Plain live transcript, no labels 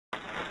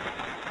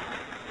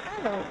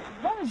Hello,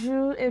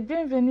 bonjour et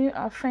bienvenue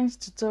à French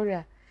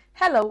Tutorial.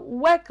 Hello,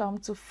 welcome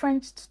to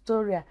French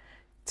Tutorial.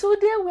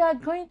 Today we are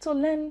going to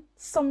learn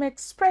some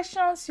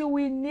expressions you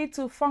will need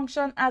to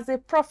function as a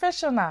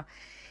professional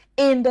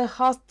in the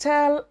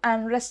hotel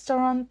and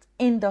restaurant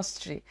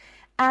industry.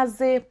 As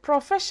a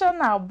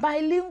professional,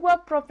 bilingual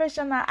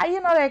professional, are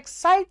you not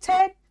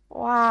excited?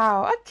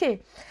 Wow,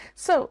 okay.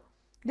 So,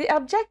 the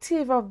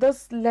objective of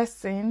this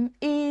lesson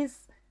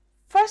is,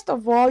 first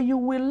of all, you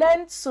will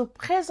learn se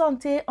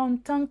présenter en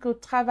tant que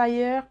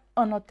travailleur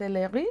en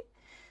hôtellerie.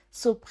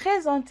 Se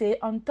présenter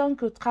en tant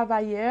que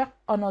travailleur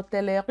en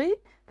hôtellerie,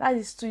 that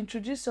is to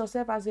introduce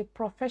yourself as a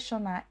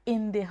professional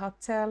in the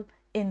hotel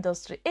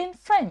industry in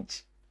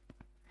French.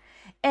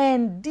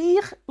 And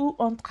dire où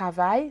on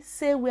travaille,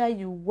 say where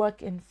you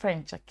work in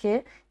French,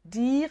 okay?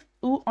 Dire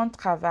où on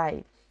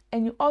travaille.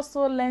 And you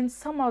also learn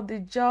some of the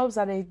jobs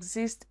that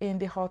exist in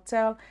the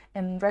hotel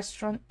and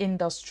restaurant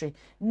industry.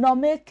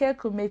 Nommer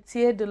quelques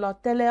métiers de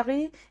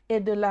l'hôtellerie et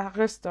de la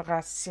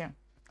restauration.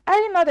 Are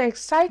you not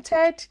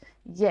excited?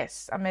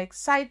 Yes, I'm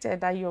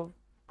excited that you're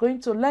going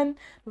to learn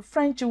the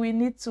French we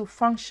need to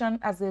function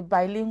as a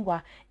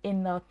bilingual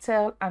in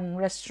hotel and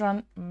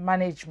restaurant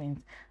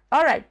management.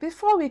 All right,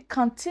 before we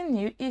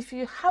continue, if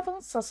you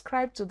haven't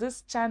subscribed to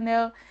this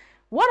channel,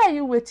 what are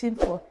you waiting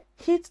for?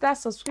 Hit that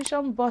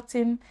subscription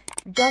button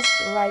just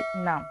right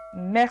now.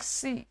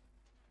 Merci.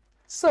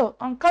 So,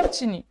 on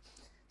continue.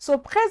 So,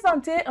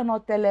 présenter en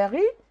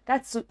hôtellerie,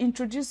 that's to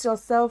introduce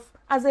yourself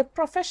as a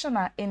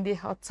professional in the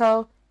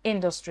hotel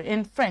industry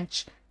in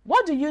French.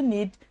 What do you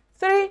need?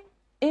 3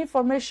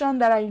 information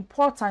that are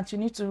important you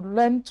need to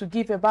learn to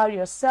give about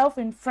yourself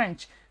in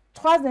French.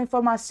 3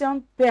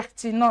 informations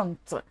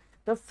pertinentes.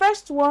 The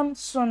first one,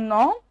 son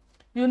nom.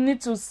 You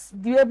need to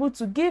be able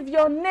to give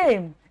your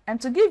name. And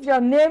to give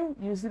your name,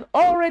 you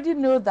already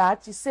know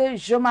that. You say,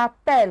 je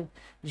m'appelle.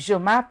 Je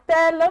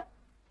m'appelle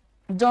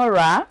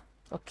Dora.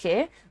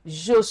 Okay.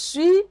 Je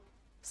suis,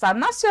 sa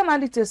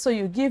nationalité. So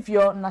you give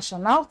your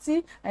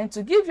nationality. And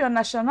to give your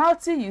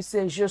nationality, you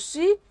say, je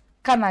suis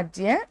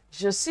Canadien.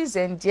 Je suis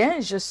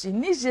Indien. Je suis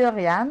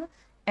Nigérian.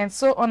 And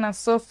so on and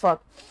so forth.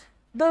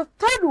 The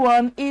third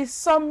one is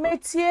son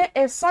métier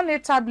et son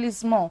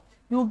établissement.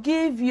 You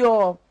give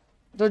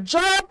the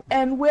job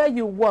and where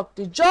you work,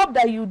 the job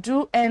that you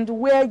do and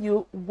where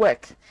you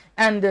work.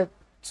 And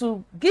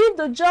to give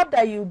the job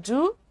that you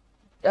do,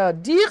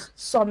 dire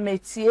son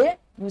métier,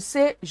 you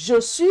say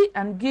je suis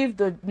and give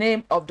the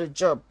name of the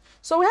job.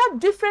 So we have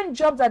different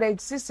jobs that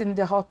exist in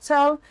the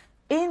hotel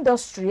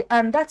industry,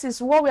 and that is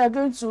what we are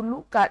going to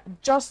look at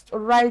just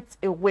right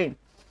away.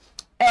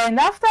 And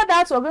after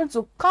that, we're going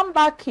to come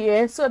back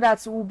here so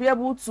that we'll be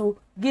able to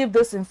give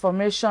this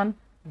information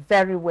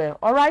very well.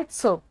 All right,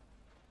 so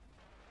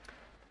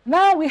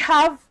now we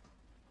have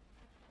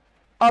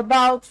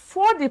about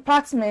 4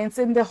 departments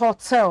in the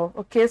hotel.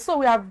 Okay, so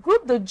we have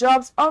grouped the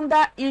jobs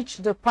under each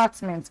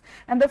department.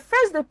 And the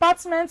first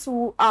department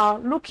we are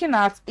looking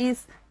at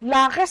is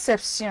la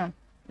réception.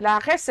 La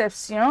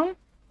réception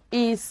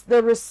is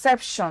the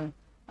reception.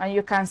 And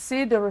you can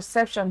see the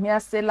reception here,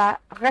 say la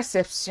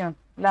réception.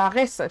 La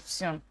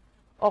réception.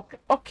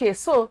 Okay,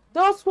 so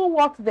those who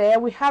work there,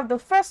 we have the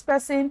first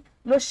person,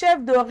 le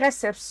chef de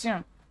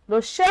réception. Le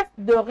chef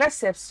de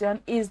réception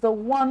is the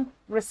one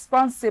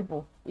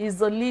responsible, is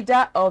the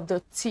leader of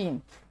the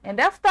team. And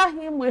after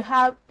him, we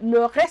have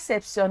le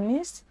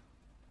réceptionniste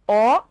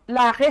or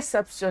la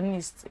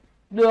réceptionniste.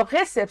 Le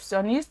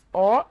réceptionniste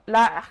or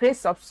la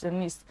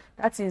réceptionniste.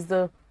 That is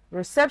the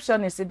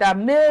receptionist. The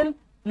male,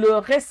 le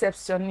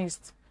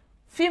réceptionniste.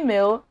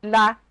 Female,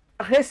 la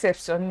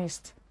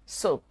réceptionniste.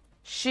 So,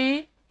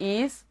 she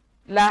is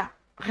la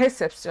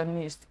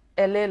réceptionniste.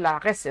 Elle est la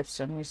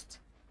réceptionniste.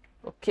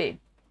 Okay.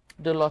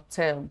 De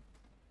l'hôtel.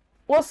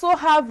 Also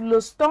have le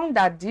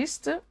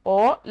standardiste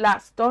or la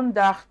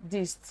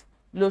standardiste.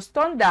 Le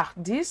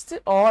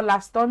standardiste or la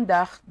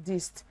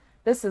standardiste.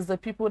 This is the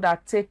people that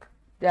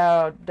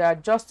they're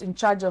just in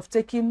charge of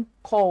taking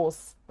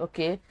calls,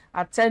 okay,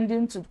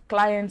 attending to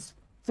clients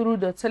through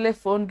the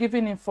telephone,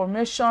 giving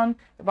information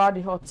about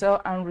the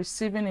hotel and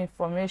receiving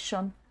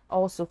information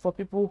also for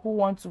people who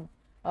want to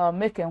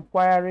make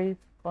inquiry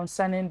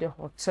concerning the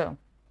hotel.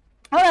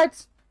 All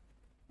right.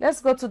 Let's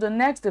go to the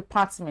next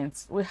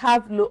department. We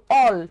have le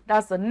hall.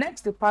 That's the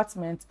next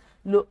department,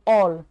 le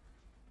hall.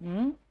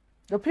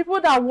 The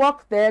people that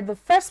work there, the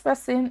first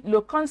person,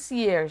 le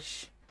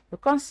concierge. The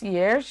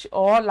concierge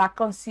or la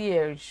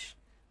concierge.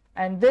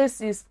 And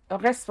this is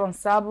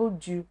responsable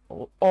du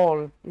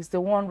hall. Is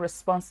the one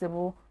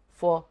responsible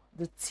for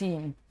the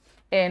team.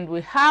 And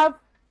we have,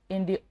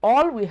 in the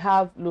hall, we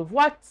have le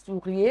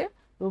voiturier.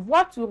 Le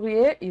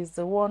voiturier is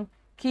the one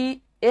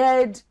qui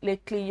aide les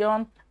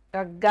clients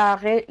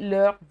garer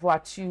leur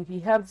voiture. He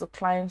helps the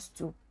clients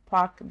to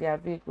park their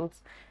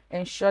vehicles,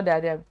 ensure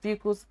that their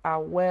vehicles are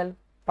well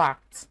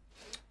parked.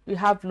 We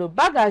have le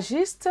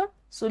bagagiste,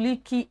 celui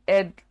qui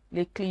aide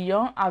les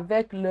clients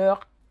avec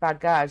leur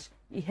bagage.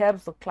 He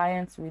helps the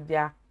clients with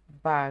their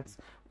bags.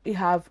 We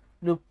have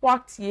le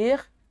portier.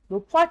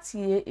 Le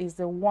portier is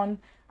the one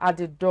at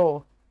the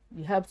door.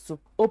 He helps to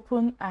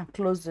open and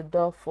close the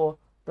door for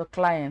the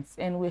clients.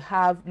 And we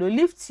have le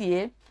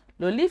liftier.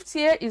 Le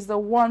liftier is the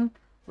one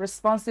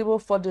responsible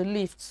for the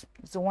lift.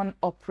 It's the one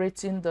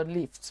operating the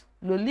lift.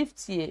 Le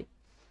liftier.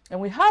 And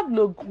we have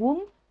le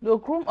groom. Le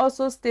groom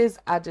also stays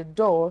at the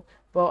door,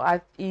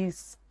 but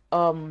is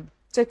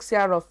takes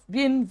care of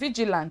being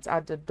vigilant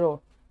at the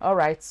door. All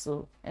right,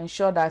 so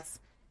ensure that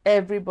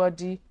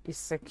everybody is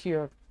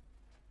secure.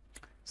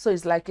 So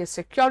it's like a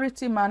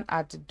security man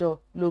at the door,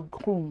 le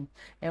groom.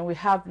 And we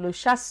have le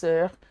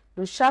chasseur.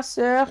 Le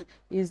chasseur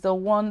is the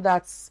one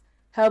that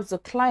helps the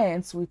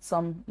clients with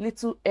some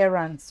little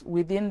errands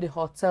within the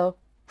hotel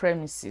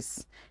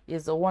premises.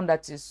 Is the one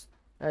that is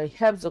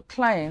helps the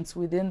clients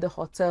within the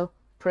hotel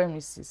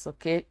premises.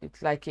 Okay,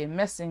 it's like a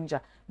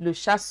messenger. Le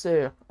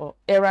chasseur, or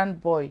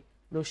errand boy.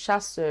 Le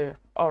chasseur.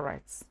 All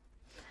right.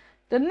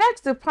 The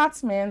next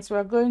department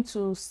we're going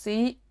to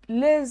see,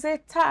 les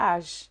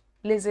étages.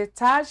 Les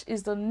étages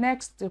is the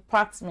next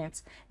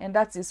department, and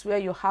that is where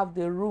you have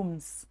the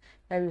rooms.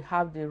 There you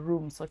have the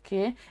rooms,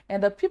 okay?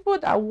 And the people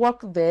that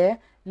work there,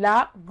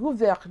 la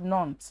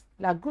gouvernante.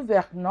 La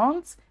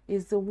gouvernante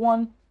is the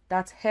one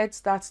that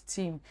heads that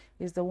team,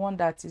 is the one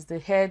that is the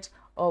head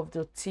of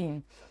the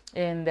team.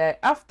 And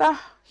after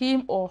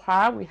him or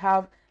her, we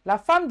have la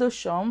femme de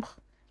chambre.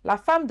 La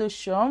femme de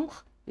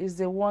chambre is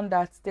the one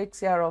that takes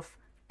care of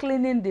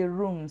cleaning the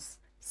rooms.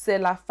 C'est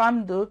la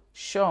femme de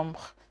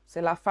chambre.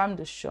 C'est la femme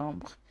de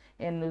chambre.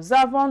 And nous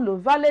avons le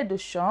valet de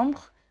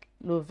chambre.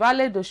 Le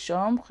valet de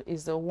chambre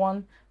is the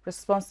one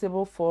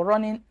responsible for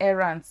running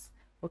errands,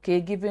 okay,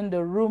 giving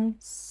the room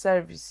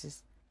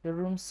services, the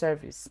room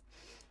service.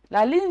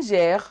 La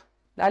lingère.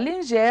 La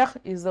lingère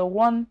is the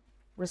one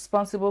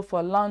responsible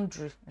for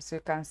laundry. As you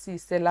can see,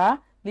 c'est la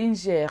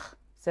lingère.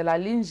 C'est la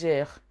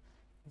lingère.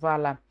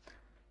 Voilà.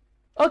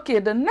 Okay,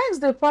 the next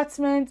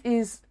department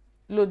is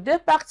le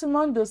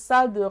département de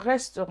salle de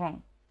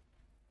restaurant.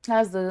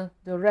 That's the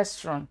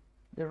restaurant.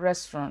 The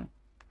restaurant.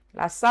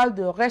 La salle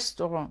de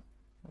restaurant.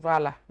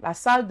 Voilà. La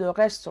salle de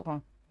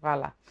restaurant.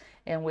 Voilà.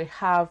 And we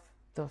have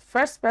the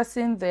first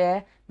person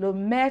there, le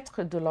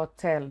maître de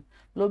l'hôtel.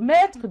 Le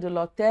maître de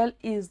l'hôtel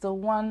is the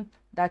one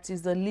that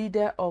is the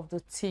leader of the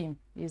team.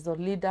 Is the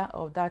leader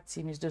of that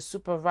team. Is the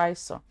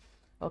supervisor,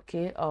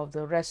 okay, of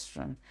the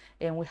restaurant.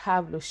 And we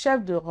have le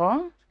chef de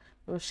rang.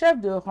 The chef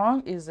de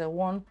rang is the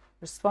one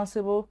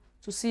responsible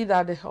to see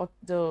that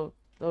the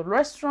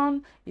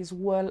restaurant is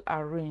well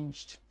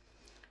arranged.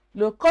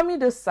 Le commis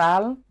de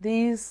salle,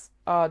 these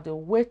are the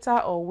waiter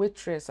or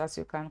waitress, as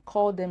you can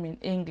call them in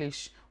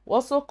English. We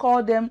also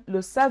call them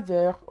le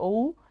serveur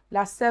or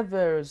la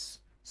serveuse.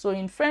 So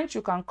in French,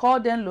 you can call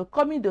them le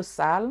commis de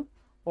salle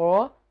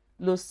or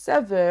le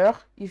serveur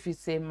if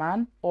it's a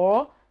man,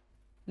 or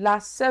la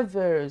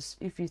serveuse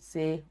if it's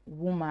a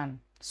woman.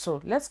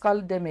 So let's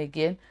call them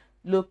again.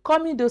 Le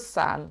commis de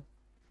salle,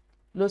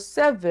 le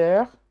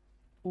serveur,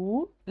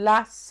 ou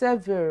la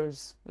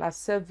serveuse. La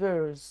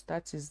serveuse,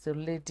 that is the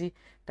lady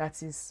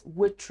that is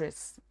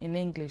waitress in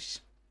English.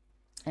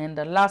 And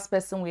the last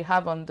person we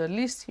have on the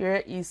list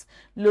here is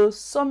le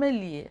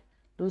sommelier.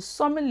 Le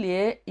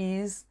sommelier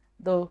is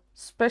the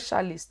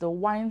specialist, the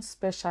wine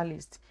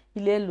specialist.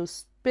 Il est le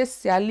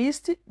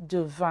spécialiste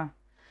de vin.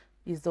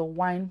 Is the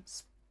wine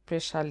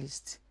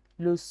specialist.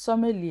 Le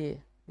sommelier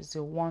is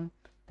the one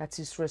that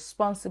is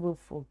responsible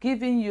for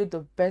giving you the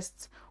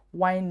best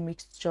wine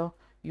mixture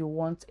you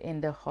want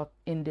in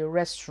the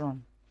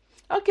restaurant.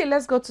 Okay,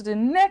 let's go to the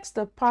next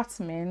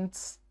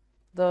department,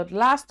 the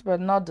last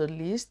but not the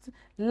least,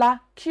 la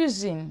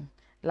cuisine.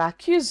 La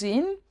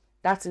cuisine,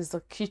 that is the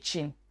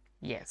kitchen.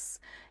 Yes.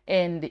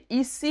 And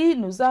ici,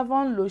 nous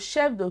avons le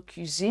chef de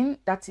cuisine,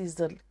 that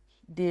is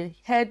the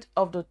head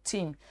of the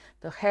team.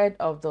 The head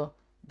of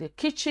the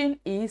kitchen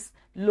is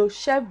le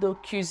chef de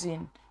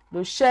cuisine.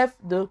 Le chef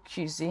de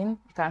cuisine,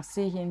 you can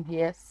see him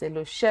here, c'est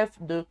le chef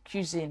de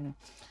cuisine.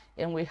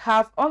 And we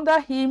have under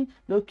him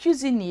le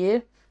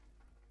cuisinier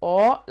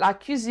or la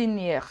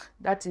cuisinière.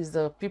 That is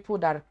the people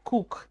that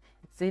cook.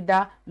 It's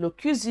either le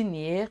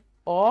cuisinier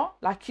or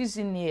la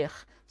cuisinière.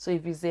 So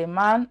if it's a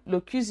man,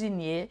 le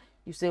cuisinier.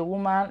 If it's a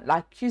woman,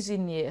 la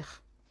cuisinière.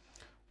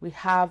 We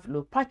have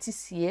le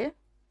pâtissier.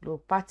 Le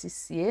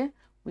pâtissier.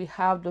 We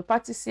have the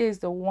pâtissier is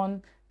the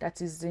one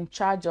that is in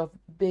charge of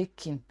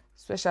baking,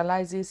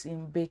 specializes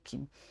in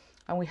baking.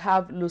 And we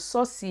have le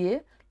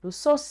saucier. Le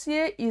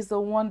saucier is the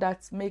one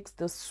that makes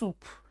the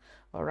soup.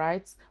 All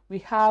right. We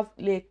have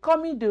les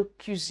commis de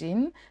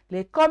cuisine.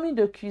 Les commis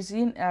de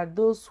cuisine are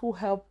those who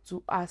help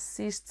to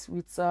assist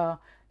with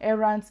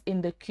errands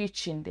in the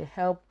kitchen. They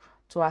help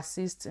to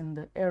assist in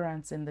the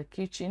errands in the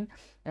kitchen.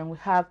 And we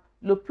have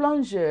le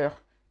plongeur.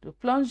 Le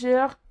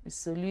plongeur is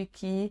celui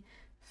qui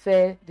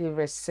fait des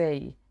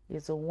vaisselles.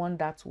 Is the one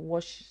that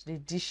washes the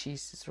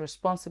dishes. Is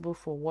responsible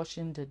for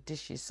washing the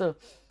dishes. So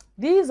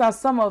these are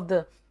some of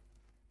the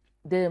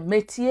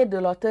métiers de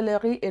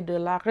l'hôtellerie et de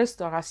la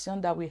restauration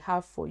that we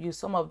have for you.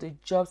 Some of the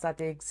jobs that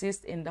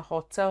exist in the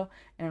hotel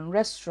and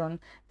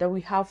restaurant that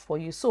we have for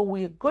you. So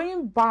we're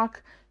going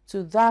back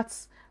to that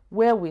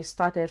where we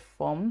started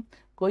from,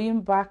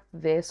 going back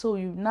there. So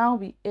you now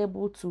be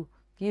able to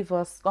give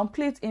us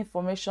complete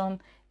information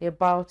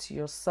about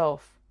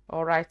yourself.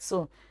 All right,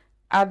 so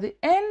at the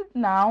end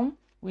now,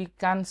 we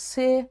can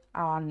say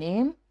our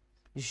name.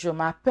 Je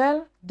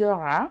m'appelle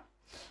Dora.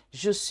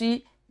 Je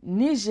suis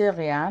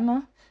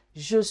nigériane.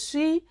 Je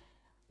suis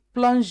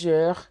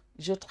plongeur.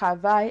 Je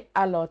travaille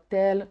à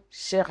l'hôtel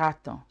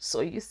Sheraton.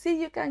 So you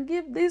see, you can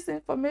give this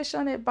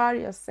information about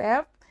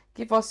yourself.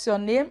 Give us your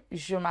name,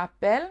 je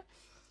m'appelle,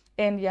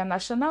 and your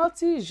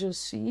nationality, je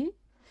suis.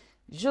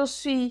 Je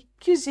suis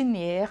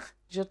cuisinière.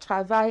 Je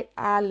travaille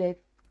à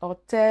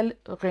l'hôtel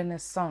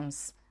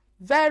Renaissance.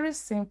 Very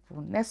simple,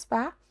 n'est-ce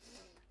pas?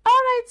 All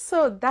right,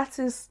 so that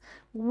is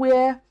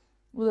where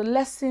the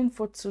lesson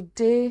for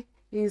today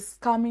is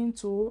coming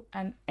to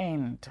an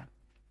end.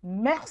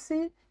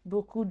 Merci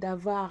beaucoup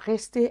d'avoir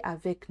resté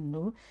avec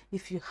nous.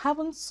 If you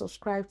haven't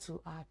subscribed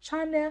to our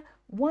channel,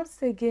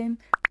 once again,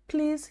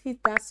 please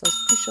hit that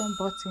subscription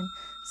button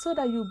so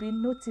that you'll be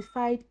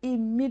notified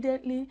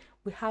immediately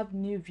we have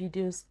new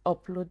videos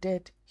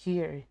uploaded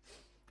here.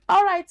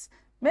 All right,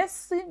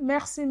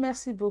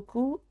 merci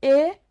beaucoup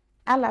et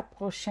à la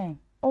prochaine.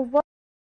 Au revoir.